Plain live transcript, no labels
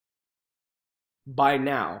by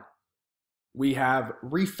now, we have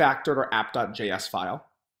refactored our app.js file.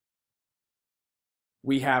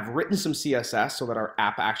 We have written some CSS so that our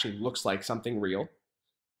app actually looks like something real.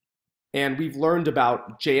 And we've learned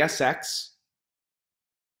about JSX,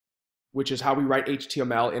 which is how we write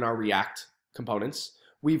HTML in our React components.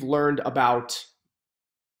 We've learned about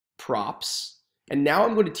props. And now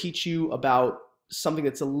I'm going to teach you about something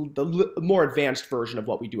that's the more advanced version of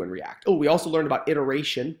what we do in React. Oh, we also learned about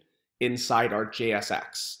iteration inside our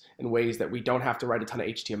JSX in ways that we don't have to write a ton of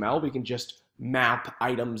HTML. We can just map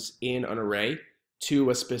items in an array to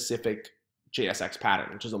a specific JSX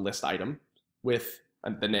pattern, which is a list item with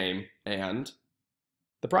the name and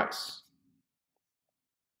the price.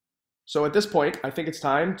 So at this point, I think it's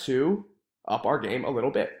time to up our game a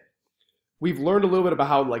little bit. We've learned a little bit about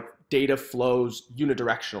how data flows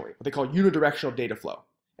unidirectionally, what they call unidirectional data flow,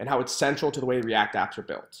 and how it's central to the way React apps are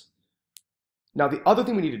built. Now, the other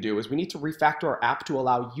thing we need to do is we need to refactor our app to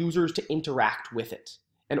allow users to interact with it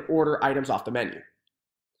and order items off the menu.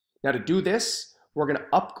 Now, to do this, we're going to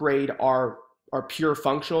upgrade our pure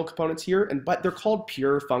functional components here, but they're called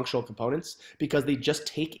pure functional components because they just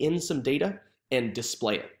take in some data and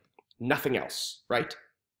display it, nothing else, right?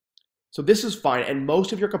 So this is fine, and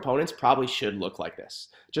most of your components probably should look like this.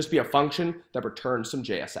 Just be a function that returns some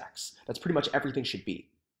JSX. That's pretty much everything should be.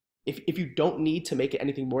 If you don't need to make it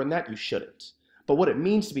anything more than that, you shouldn't. But what it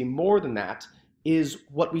means to be more than that is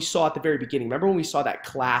what we saw at the very beginning. Remember when we saw that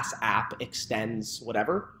class app extends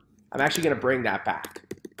whatever? I'm actually going to bring that back.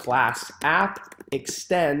 Class app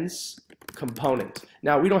extends component.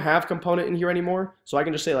 Now, we don't have component in here anymore, so I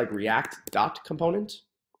can just say react.component,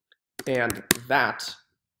 and that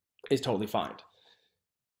is totally fine.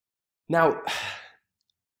 Now,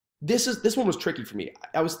 this one was tricky for me.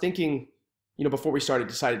 I was thinking, before we decided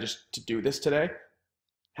just to do this today,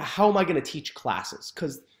 how am I going to teach classes?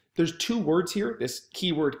 Because there's two words here, this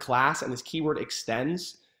keyword class and this keyword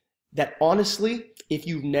extends, that honestly, if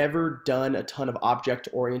you've never done a ton of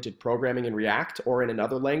object-oriented programming in React or in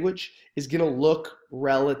another language, is going to look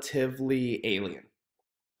relatively alien.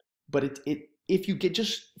 But if you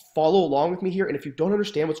just follow along with me here, and if you don't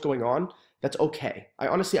understand what's going on, that's okay.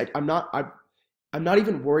 I'm not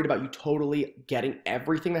even worried about you totally getting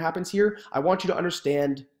everything that happens here. I want you to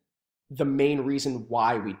understand the main reason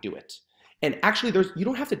why we do it. And actually, you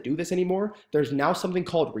don't have to do this anymore. There's now something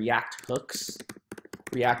called React hooks.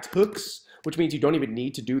 React hooks, which means you don't even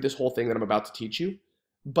need to do this whole thing that I'm about to teach you.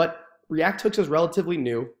 But React hooks is relatively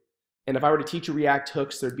new. And if I were to teach you React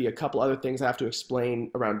hooks, there'd be a couple other things I have to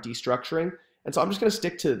explain around destructuring. And so I'm just going to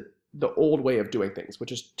stick to the old way of doing things,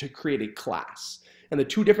 which is to create a class. And the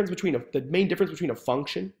main difference between a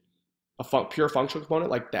function, pure functional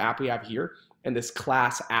component like the app we have here, and this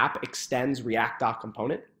class app extends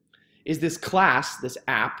React.component, is this class, this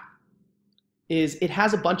app, it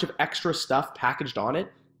has a bunch of extra stuff packaged on it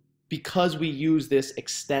because we use this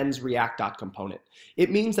extends React.component. It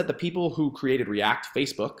means that the people who created React,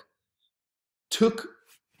 Facebook,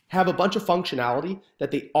 have a bunch of functionality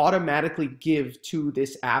that they automatically give to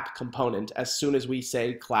this app component as soon as we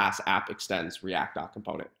say class app extends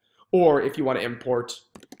React.component. Or if you want to import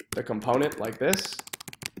the component like this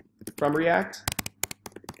from React,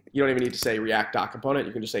 you don't even need to say React.component.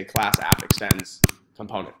 You can just say class app extends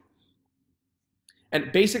component. And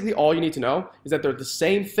basically all you need to know is that they're the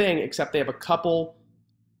same thing except they have a couple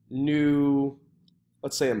new,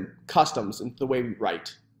 let's say, customs in the way we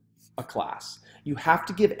write a class. You have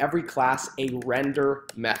to give every class a render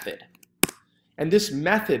method. And this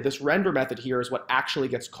method, this render method here, is what actually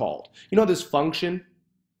gets called. You know this function?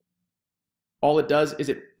 All it does is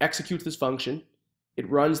it executes this function, it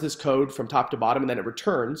runs this code from top to bottom, and then it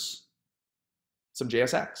returns some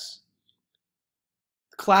JSX.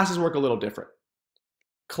 Classes work a little different.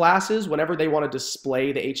 Classes, whenever they want to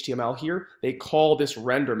display the HTML here, they call this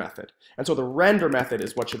render method. And so the render method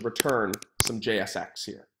is what should return some JSX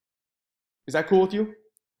here. Is that cool with you?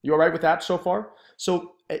 You all right with that so far?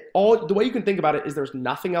 So the way you can think about it is there's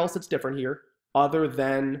nothing else that's different here other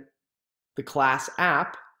than the class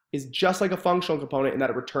app is just like a functional component in that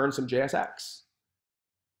it returns some JSX.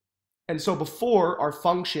 And so before our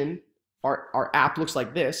function, our app looks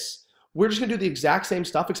like this, we're just going to do the exact same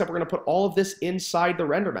stuff, except we're going to put all of this inside the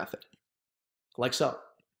render method, like so.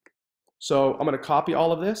 So I'm going to copy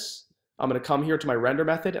all of this. I'm going to come here to my render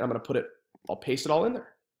method, and I'll paste it all in there.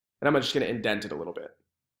 And I'm just going to indent it a little bit.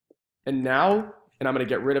 And I'm going to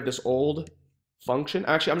get rid of this old function.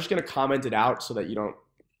 Actually, I'm just going to comment it out so that you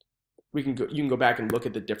can go back and look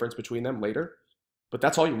at the difference between them later. But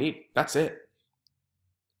that's all you need. That's it.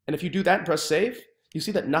 And if you do that and press save, you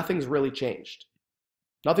see that nothing's really changed.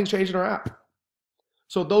 Nothing's changed in our app.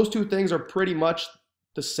 So those two things are pretty much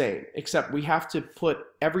the same, except we have to put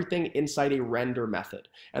everything inside a render method.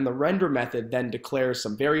 And the render method then declares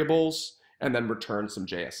some variables and then returns some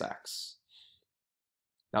JSX.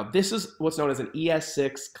 Now this is what's known as an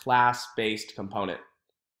ES6 class-based component.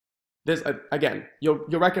 This, again, you'll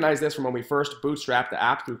recognize this from when we first bootstrapped the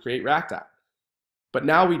app through Create React App. But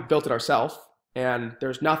now we built it ourselves, and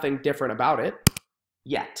there's nothing different about it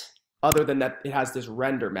yet, other than that it has this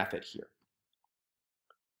render method here.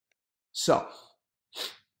 So,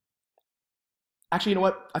 actually, you know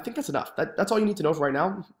what? I think that's enough. That's all you need to know for right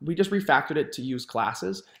now. We just refactored it to use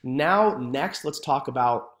classes. Now, next, let's talk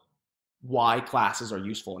about why classes are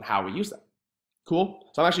useful and how we use them. Cool?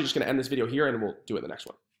 So I'm actually just going to end this video here, and we'll do it in the next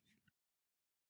one.